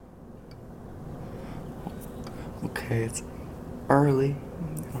Okay, it's early.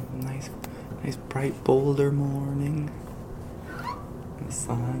 Nice bright Boulder morning. The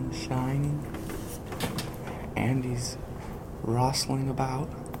sun is shining. Andy's rustling about.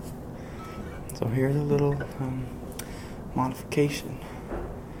 So here's a little modification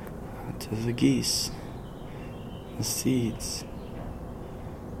to the geese. The seeds.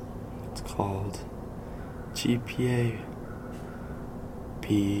 It's called GPA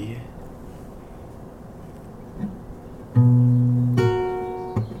P.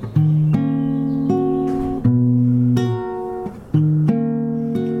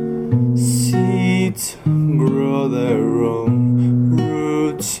 Seeds grow their own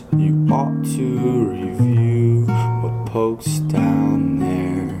roots. You ought to review what pokes down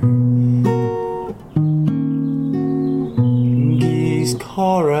there. Geese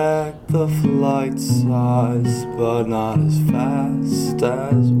correct the flight size, but not as fast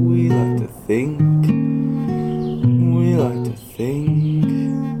as we like to think. We like to think.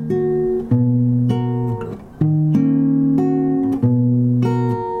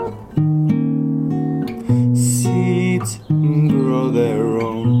 Seeds grow their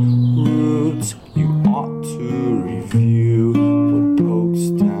own roots. You ought to review what pokes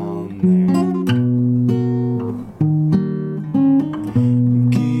down there.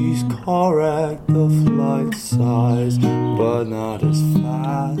 Geese correct the flight size, but not as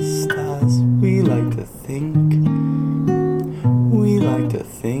fast as we like to think. We like to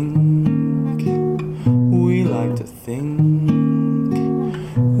think. We like to think.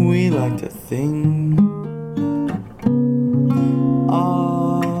 We like to think.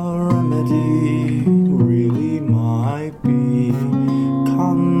 Our remedy really might be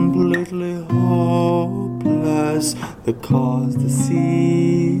completely hopeless, because the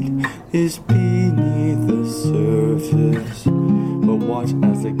seed is beneath the surface. But watch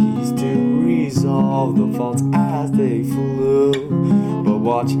as the geese do resolve the faults as they flew. But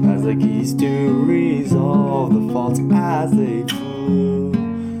watch as the geese do resolve the faults as they flew.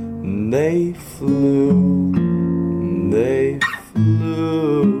 They flew. They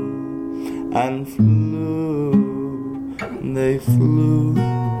flew and flew. They flew.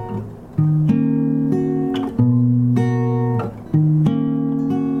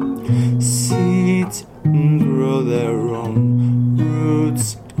 Seeds grow their own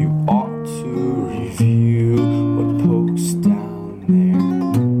roots. You ought to review what pokes down there.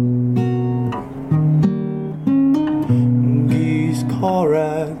 Geese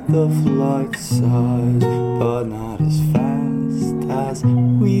correct the flight size, but not as fast as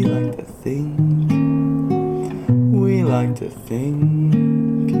we like to think. We like to think.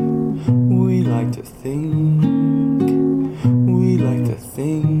 We like to think. We like to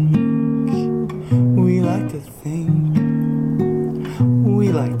think. We like to think.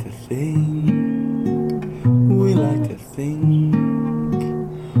 We like to think. We like to think.